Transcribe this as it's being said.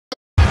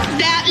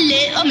that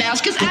little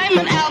mouse, 'cause I'm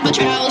an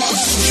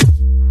albatross.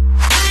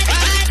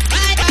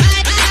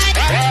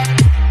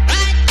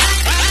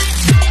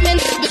 I'm an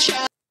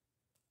albatross.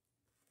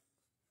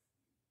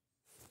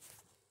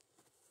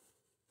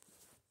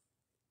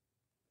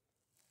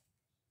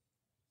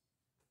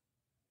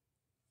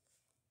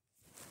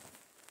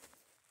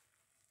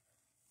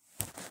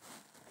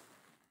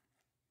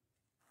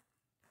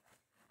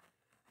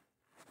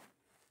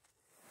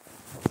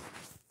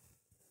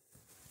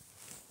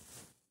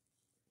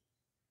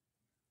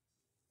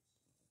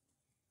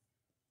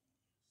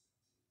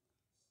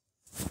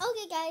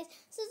 Okay guys,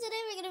 so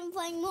today we're going to be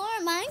playing more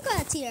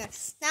Minecraft here.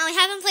 Now I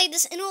haven't played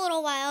this in a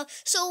little while,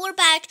 so we're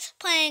back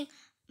playing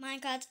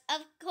Minecraft.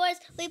 Of course,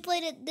 we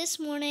played it this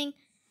morning,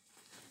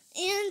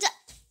 and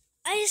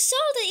I saw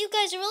that you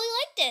guys really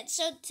liked it.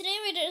 So today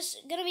we're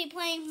just going to be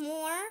playing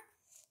more,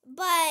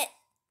 but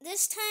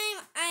this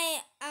time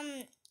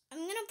I'm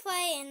going to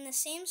play in the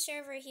same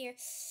server here,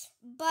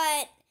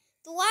 but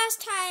the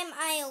last time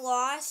I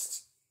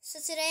lost, so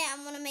today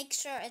I'm going to make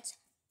sure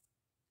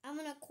I'm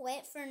going to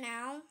quit for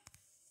now.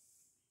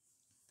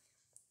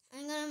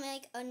 I'm going to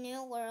make a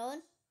new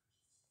world.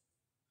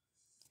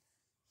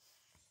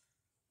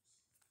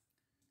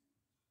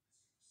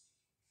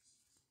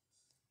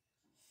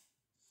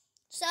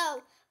 So,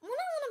 what I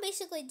want to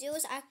basically do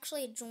is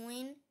actually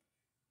join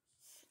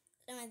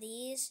some of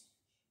these.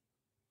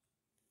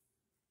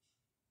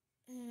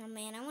 Oh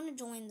man, I want to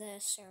join the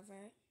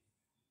server.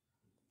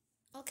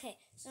 Okay,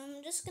 so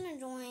I'm just going to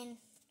join.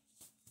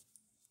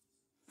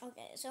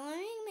 Okay, so let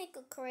me make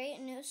a create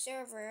a new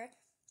server.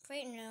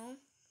 Create new.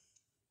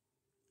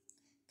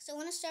 So I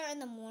want to start in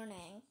the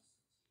morning.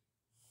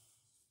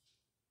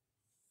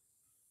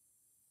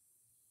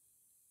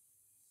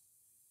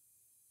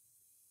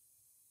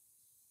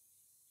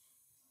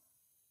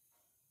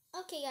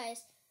 Okay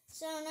guys,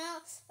 so now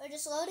we're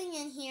just loading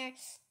in here.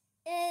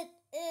 It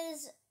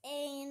is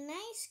a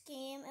nice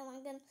game, and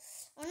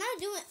we're not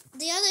doing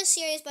the other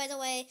series, by the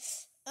way.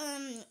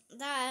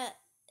 That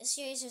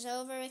series is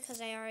over because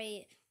I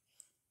already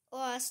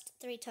lost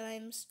 3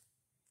 times.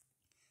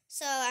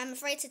 So I'm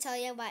afraid to tell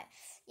you, but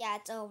yeah,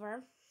 it's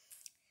over.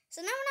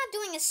 So now we're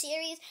not doing a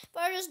series,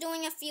 but we're just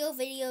doing a few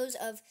videos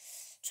of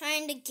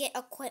trying to get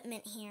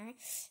equipment here.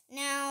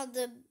 Now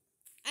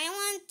I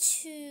want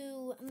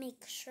to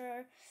make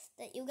sure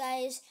that you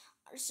guys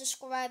are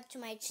subscribed to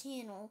my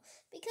channel,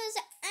 because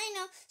I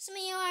know some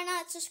of you are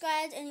not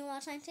subscribed and you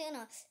watch my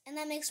channel, and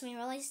that makes me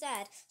really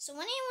sad. So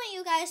what I want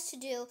you guys to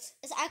do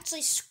is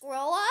actually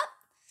scroll up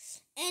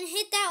and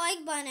hit that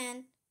like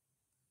button.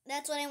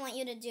 That's what I want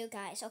you to do,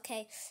 guys,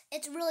 okay?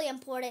 It's really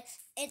important.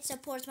 It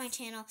supports my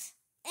channel.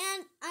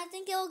 And I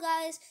think it'll,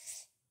 guys,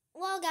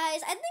 I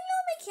think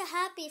it'll make you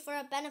happy for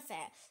a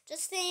benefit.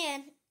 Just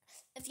saying,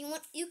 if you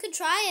want, you can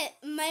try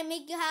it. It might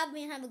make you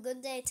happy and have a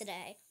good day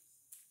today.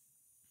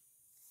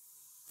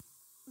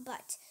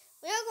 But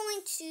we are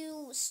going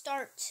to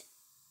start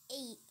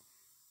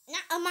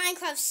not a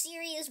Minecraft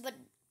series, but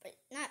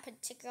not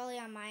particularly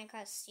a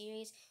Minecraft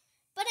series.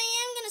 But I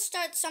am going to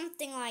start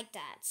something like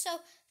that.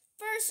 So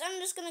first, I'm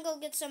just going to go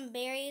get some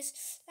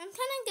berries. I'm kind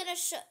of going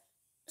to show.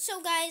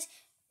 So guys,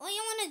 what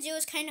you want to do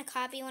is kind of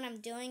copy what I'm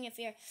doing if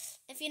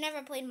you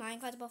never played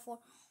Minecraft before.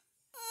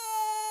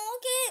 Oh,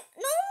 okay.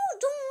 No,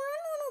 don't run,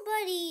 little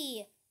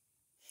buddy.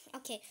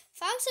 Okay,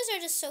 foxes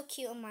are just so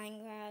cute in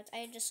Minecraft.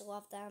 I just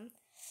love them.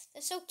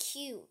 They're so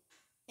cute.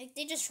 Like,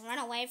 they just run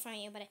away from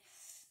you, but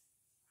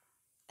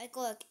like,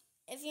 look,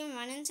 if you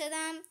run into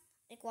them,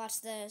 like,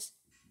 watch this.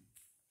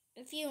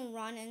 If you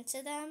run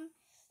into them,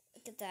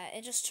 look at that.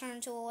 It just turned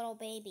into a little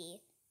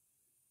baby.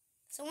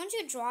 So once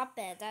you drop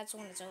it, that's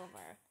when it's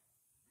over.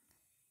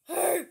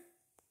 Hey!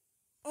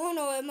 Oh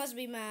no, it must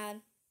be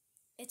mad.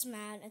 It's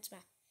mad. It's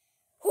mad.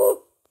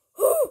 What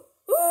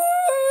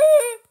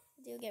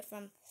do you get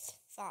from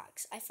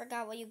Fox? I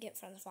forgot what you get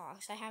from the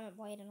Fox. I haven't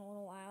played in a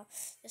little while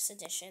this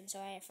edition, so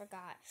I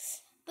forgot.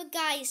 But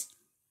guys,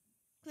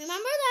 remember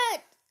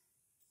that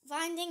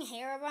Finding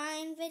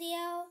Herobrine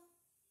video?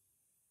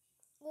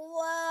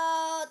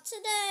 Well,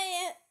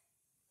 today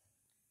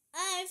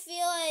I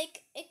feel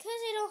like, because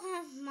I don't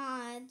have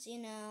mods, you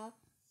know.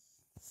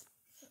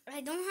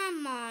 I don't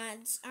have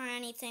mods or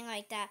anything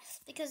like that,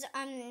 because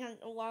I'm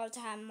not allowed to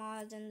have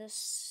mods in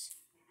this.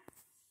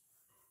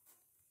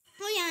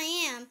 Oh yeah,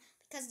 I am,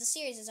 because the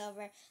series is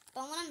over.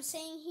 But what I'm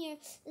saying here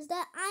is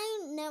that I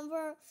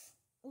never,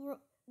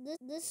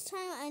 this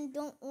time I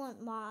don't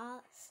want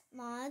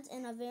mods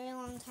in a very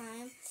long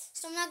time.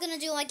 So I'm not going to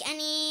do like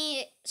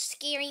any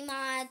scary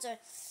mods or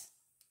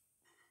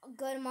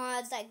good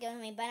mods that give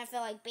me benefit,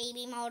 like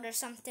baby mode or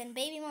something.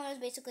 Baby mode is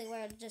basically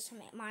where just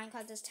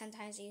Minecraft is 10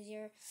 times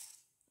easier.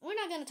 We're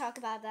not going to talk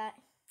about that.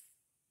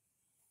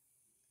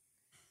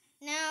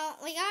 Now,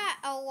 we got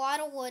a lot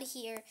of wood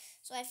here,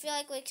 so I feel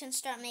like we can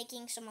start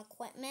making some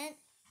equipment.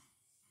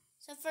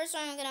 So first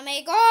one I'm going to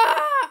make...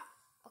 Ah!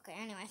 Okay,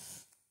 anyway.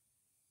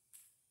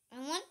 I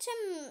want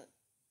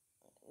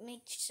to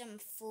make some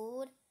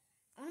food.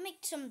 I want to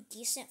make some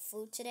decent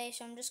food today,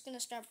 so I'm just going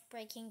to start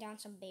breaking down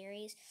some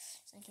berries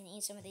so I can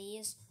eat some of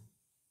these.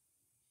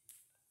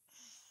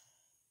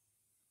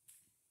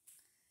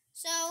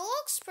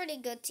 pretty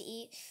good to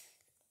eat.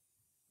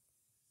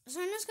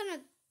 So I'm just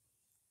gonna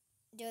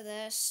do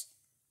this.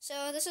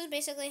 So this is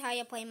basically how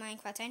you play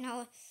Minecraft. I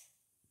know,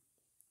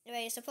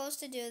 right, you're supposed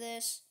to do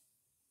this.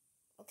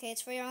 Okay,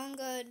 it's for your own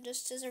good,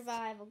 just to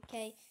survive,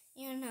 okay?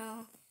 You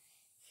know,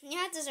 you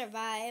have to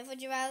survive.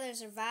 Would you rather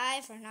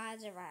survive or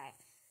not survive?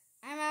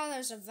 I'd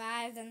rather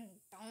survive than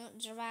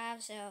don't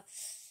survive, so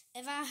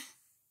if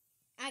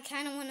I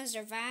kind of want to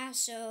survive,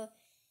 so,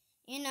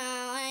 you know,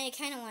 I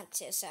kind of want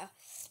to, so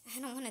I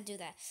don't want to do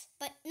that.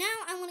 But now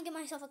I want to get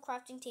myself a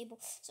crafting table.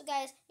 So,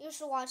 guys, you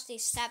should watch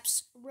these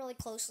steps really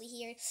closely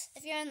here.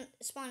 If you're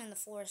spawn in the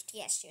forest,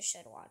 yes, you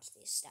should watch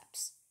these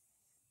steps.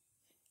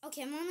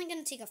 Okay, I'm only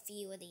going to take a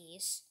few of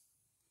these.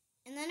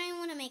 And then I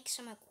want to make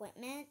some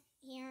equipment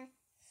here.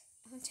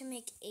 I want to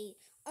make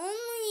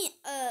only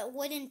a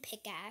wooden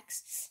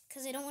pickaxe,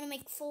 because I don't want to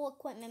make full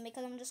equipment,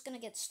 because I'm just going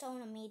to get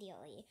stone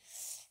immediately.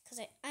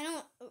 Because I'm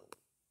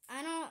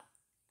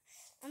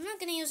not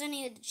going to use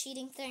any of the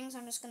cheating things.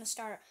 I'm just going to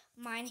start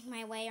mining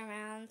my way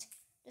around.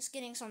 Just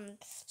getting some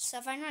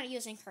stuff. I'm not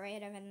using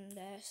creative in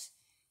this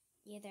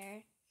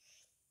either.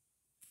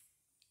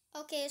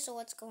 Okay, so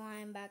let's go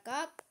on back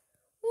up.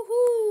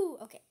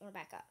 Woohoo! Okay, we're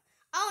back up.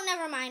 Oh,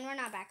 never mind. We're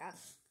not back up.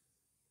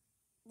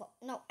 Well,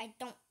 no, I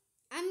don't.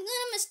 I'm going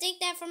to mistake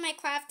that for my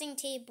crafting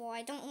table.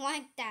 I don't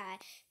want that.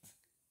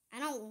 I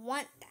don't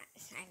want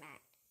that. I'm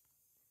at.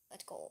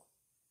 Let's go.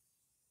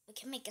 We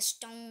can make a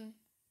stone.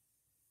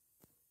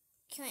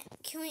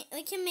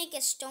 We can make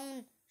a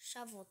stone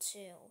shovel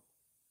too.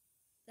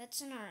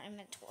 That's in our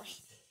inventory.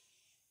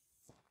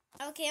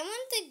 Okay, I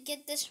want to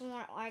get this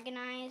more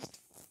organized.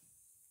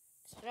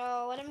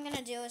 So what I'm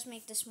gonna do is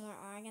make this more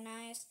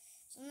organized,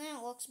 so then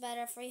it looks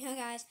better for you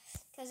guys.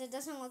 Because it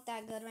doesn't look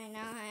that good right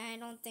now. I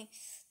don't think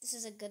this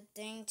is a good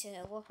thing to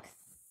look.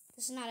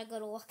 This is not a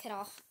good look at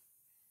all.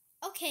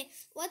 Okay,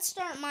 let's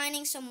start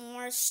mining some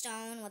more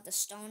stone with the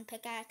stone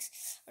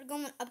pickaxe. We're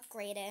going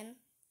upgraded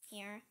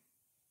here.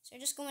 So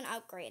we're just going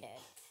upgraded.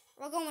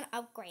 We're going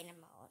upgraded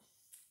mode.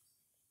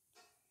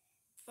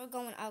 We're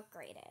going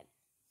upgraded.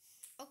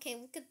 Okay,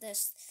 look at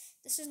this.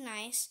 This is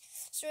nice.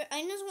 So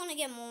I just want to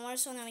get more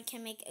so that we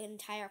can make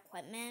entire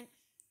equipment.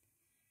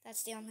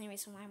 That's the only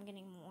reason why I'm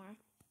getting more.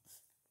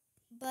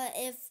 But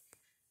if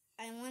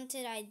I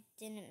wanted, I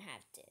didn't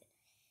have to.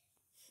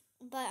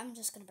 But I'm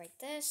just going to break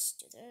this,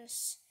 do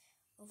this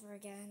over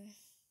again.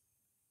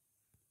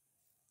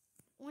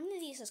 One of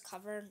these is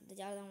covered,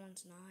 the other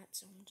one's not,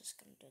 so I'm just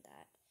going to do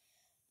that.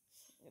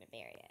 I'm going to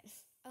bury it.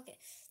 Okay,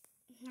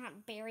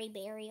 not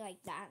berry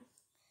like that.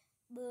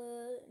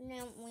 But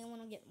now we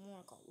want to get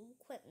more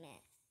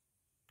equipment.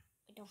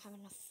 We don't have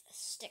enough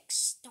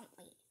sticks, don't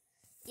we?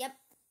 Yep,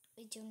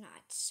 we do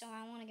not. So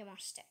I want to get more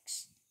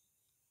sticks.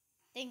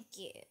 Thank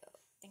you.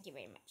 Thank you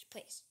very much.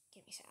 Please,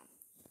 give me some.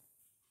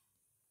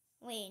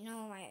 Wait,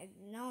 no,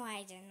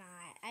 I did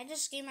not. I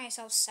just gave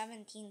myself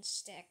 17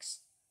 sticks.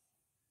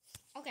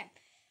 Okay,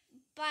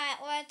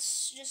 but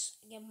let's just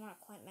get more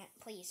equipment,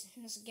 please.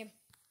 Let's get.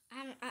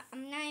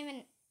 I'm not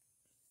even.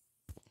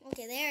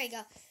 Okay, there we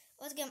go.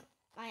 Let's get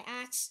my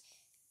axe.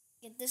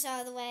 Get this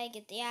out of the way.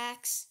 Get the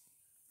axe.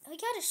 We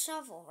got a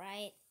shovel,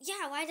 right?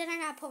 Yeah. Why did I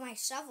not put my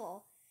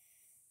shovel?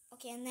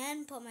 Okay, and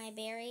then put my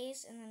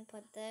berries, and then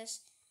put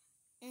this,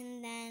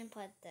 and then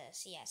put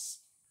this. Yes.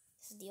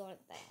 This is the order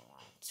that I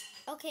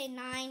want. Okay,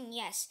 9.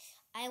 Yes,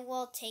 I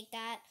will take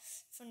that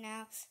for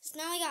now. So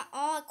now I got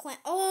all equipment.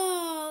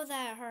 Oh,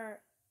 that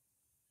hurt.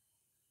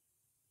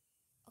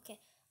 Okay.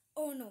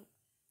 Oh, no.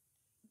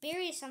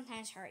 Berries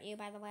sometimes hurt you,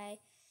 by the way.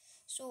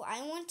 So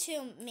I want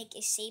to make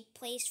a safe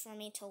place for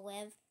me to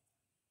live.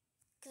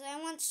 Because I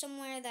want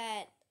somewhere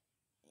that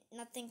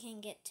nothing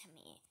can get to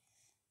me.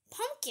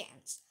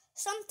 Pumpkins.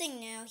 Something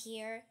new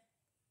here.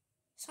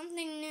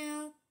 Something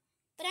new.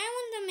 But I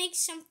want to make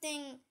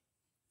something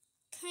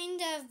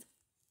kind of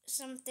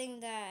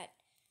something that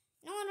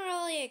no one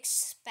really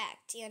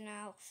expect, you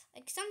know.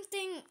 Like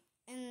something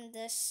in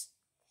this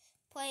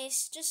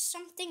place, just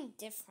something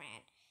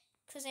different.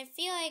 Because I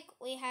feel like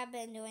we have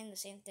been doing the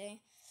same thing.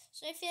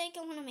 So I feel like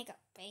I want to make a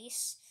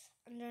base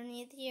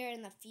underneath here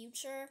in the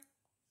future.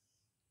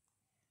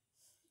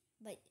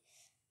 But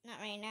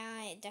not right now.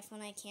 I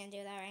definitely can't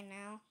do that right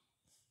now.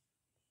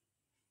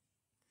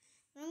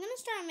 I'm going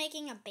to start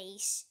making a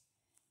base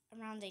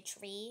around a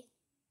tree.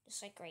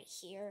 Just like right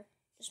here.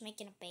 Just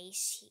making a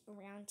base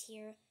around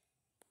here.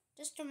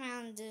 Just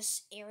around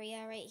this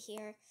area right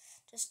here.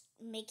 Just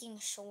making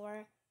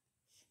sure.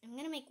 I'm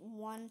going to make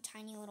one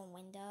tiny little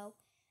window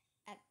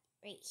at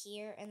right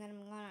here. And then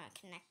I'm going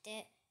to connect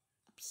it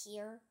up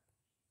here.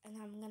 And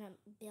then I'm going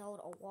to build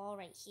a wall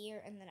right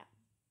here. And then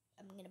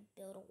I'm going to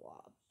build a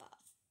wall above.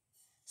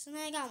 So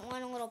now I got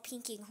one little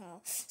peeking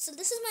hole. So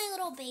this is my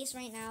little base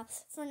right now.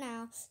 For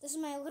now, this is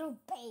my little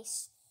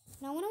base.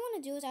 Now what I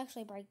want to do is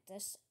actually break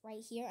this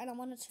right here. And I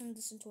want to turn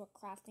this into a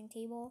crafting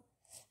table.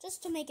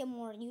 Just to make it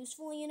more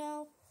useful, you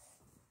know.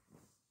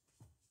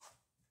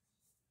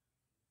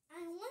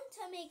 I want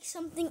to make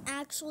something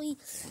actually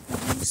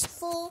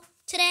useful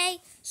today.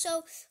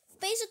 So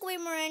basically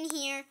we're in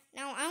here.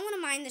 Now I want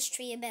to mine this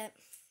tree a bit.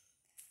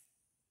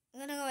 I'm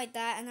gonna go like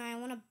that, and then I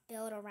want to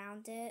build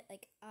around it,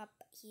 like up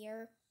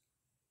here,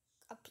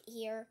 up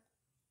here,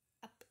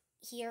 up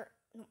here.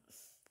 No.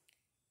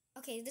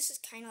 Okay, this is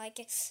kind of like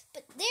it,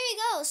 but there you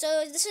go.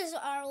 So this is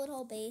our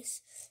little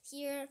base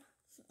here.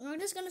 We're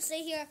just gonna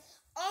stay here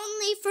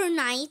only for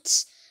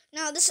nights.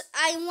 Now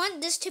I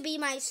want this to be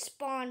my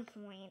spawn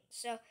point.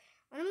 So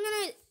I'm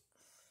gonna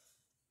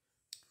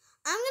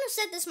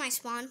set this my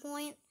spawn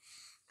point.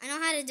 I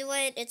know how to do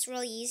it. It's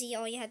really easy.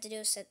 All you have to do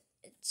is set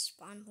its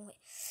spawn point.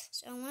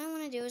 So what I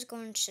want to do is go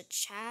into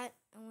chat.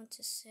 I want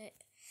to set.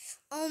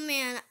 Oh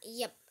man,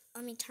 yep.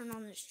 Let me turn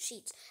on the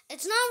cheats.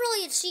 It's not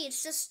really a cheat.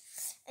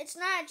 It's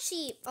not a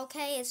cheat,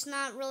 okay? It's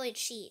not really a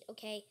cheat,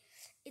 okay?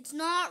 It's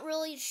not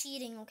really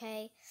cheating,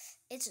 okay?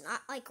 It's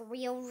not like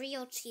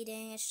real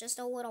cheating. It's just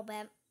a little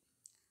bit.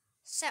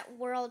 Set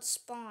world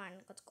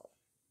spawn. Let's go.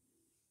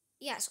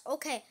 Yes,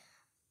 okay.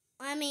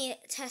 Let me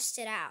test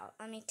it out.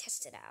 Wait,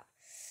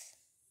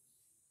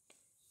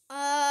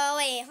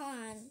 hold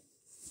on.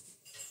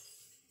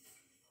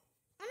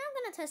 I'm not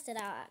gonna test it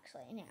out,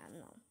 actually. Yeah,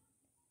 no.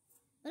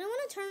 But I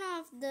want to turn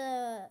off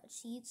the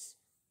cheats.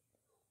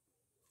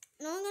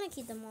 No, I'm going to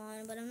keep them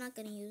on, but I'm not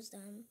going to use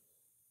them.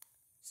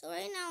 So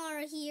right now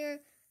we're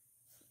here.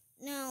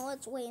 Now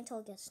let's wait until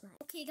it gets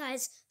night. Okay,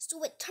 guys,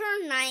 so it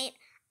turned night.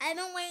 I've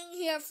been waiting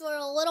here for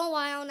a little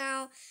while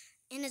now,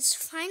 and it's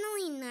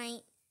finally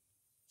night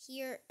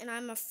here, and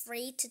I'm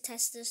afraid to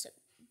test this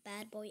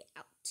bad boy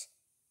out.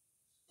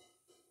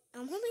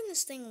 I'm hoping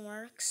this thing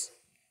works.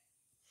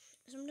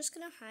 So I'm just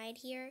going to hide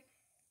here,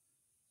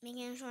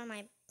 making sure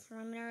my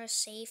perimeter is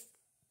safe.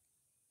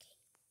 Okay,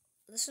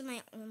 this is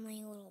my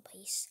only little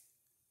base.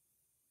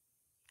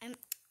 I'm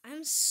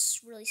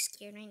really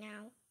scared right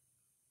now.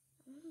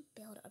 I'm gonna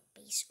build a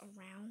base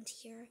around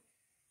here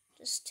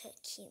just to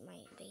keep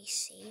my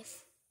base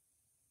safe.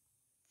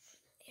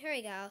 Here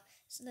we go.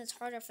 So that's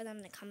harder for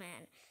them to come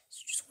in.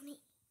 So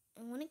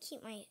I want to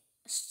keep my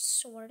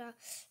sword up.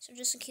 So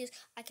just in case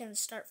I can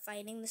start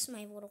fighting. This is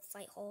my little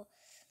fight hole.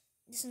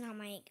 This is not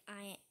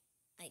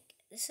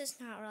this is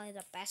not really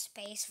the best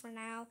base for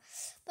now,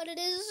 but it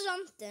is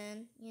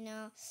something, you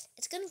know.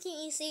 It's gonna keep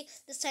me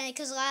safe this time,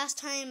 because last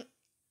time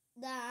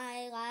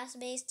last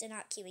base did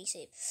not keep me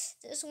safe.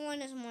 This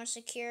one is more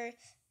secure,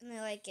 and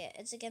I like it.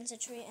 It's against a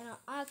tree, and it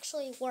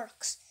actually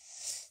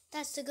works.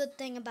 That's the good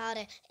thing about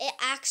it. It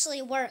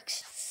actually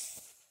works.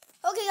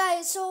 Okay,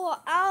 guys, so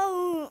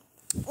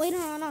later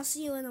on I'll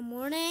see you in the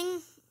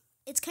morning.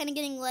 It's kind of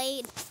getting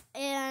late,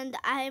 and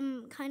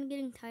I'm kind of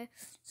getting tired,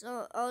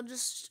 so I'll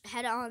just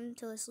head on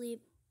to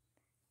sleep.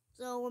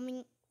 So let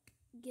me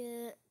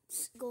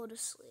go to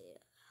sleep.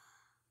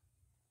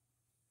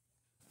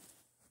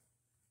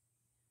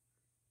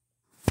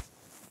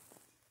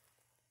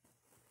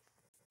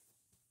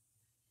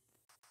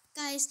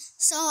 Guys,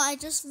 so I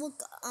just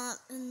woke up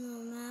in the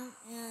map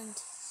and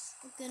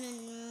looking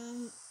in the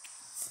room.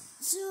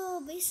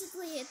 So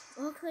basically, it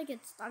looks like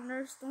it's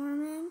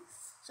thunderstorming.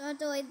 So I have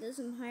to wait this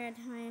entire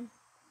time.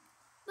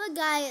 But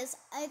guys,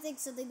 I think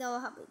something that will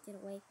help me get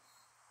away.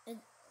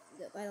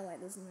 By the way,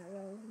 this is not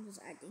real. I'm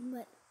just acting,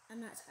 but I'm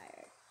not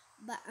tired.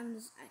 But I'm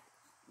just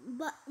acting.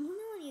 But what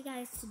I want you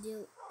guys to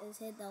do is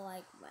hit the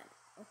like button,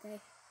 okay?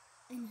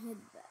 And hit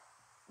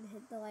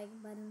the like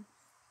button.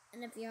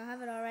 And if you don't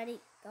have it already,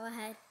 go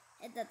ahead,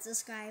 hit that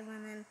subscribe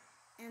button.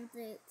 And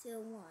 3, 2,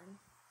 1.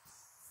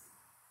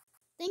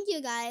 Thank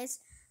you, guys.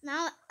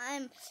 Now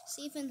I'm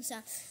safe and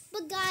sound.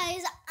 But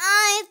guys,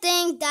 I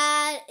think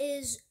that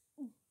is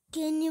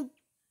gonna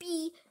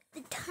be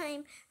the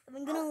time that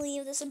I'm gonna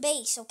leave this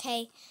base,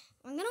 okay?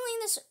 I'm gonna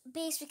leave this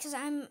base because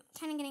I'm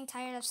kind of getting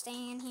tired of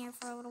staying in here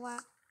for a little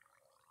while.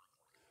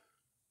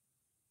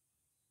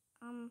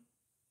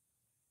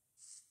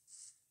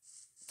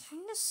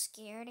 Kind of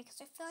scared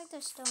because I feel like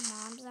there's still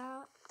mobs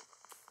out.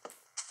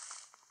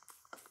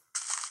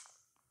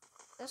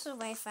 This is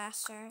way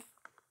faster.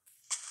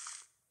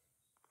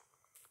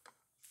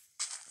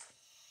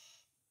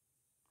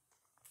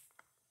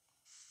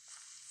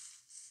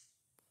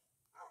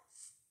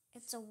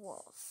 It's a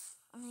wolf.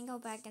 I'm gonna go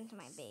back into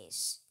my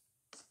base.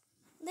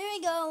 There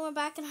we go, we're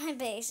back in my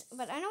base.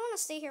 But I don't want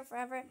to stay here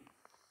forever.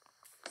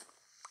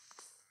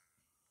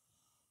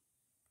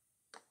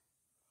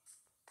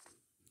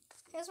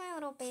 Here's my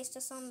little base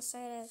just on the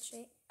side of the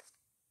tree.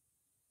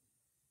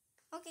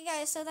 Okay,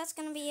 guys, so that's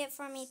gonna be it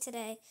for me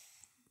today.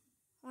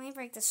 Let me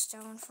break the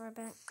stone for a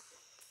bit.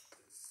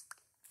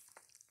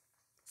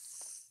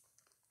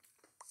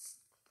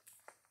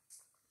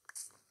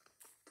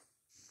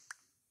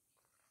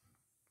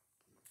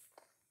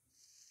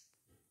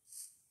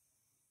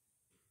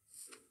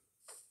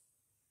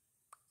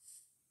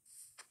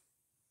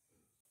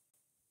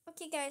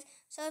 Okay, guys,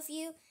 so if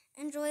you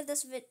enjoyed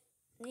this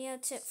video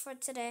for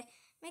today,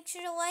 make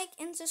sure to like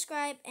and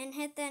subscribe and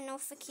hit that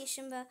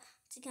notification bell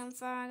to come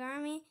for our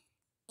army.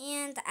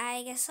 And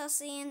I guess I'll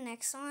see you in the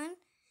next one.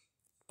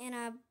 And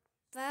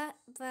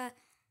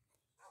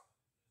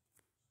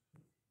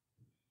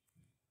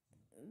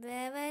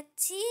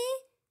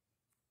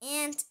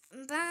and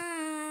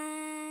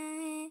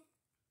bye.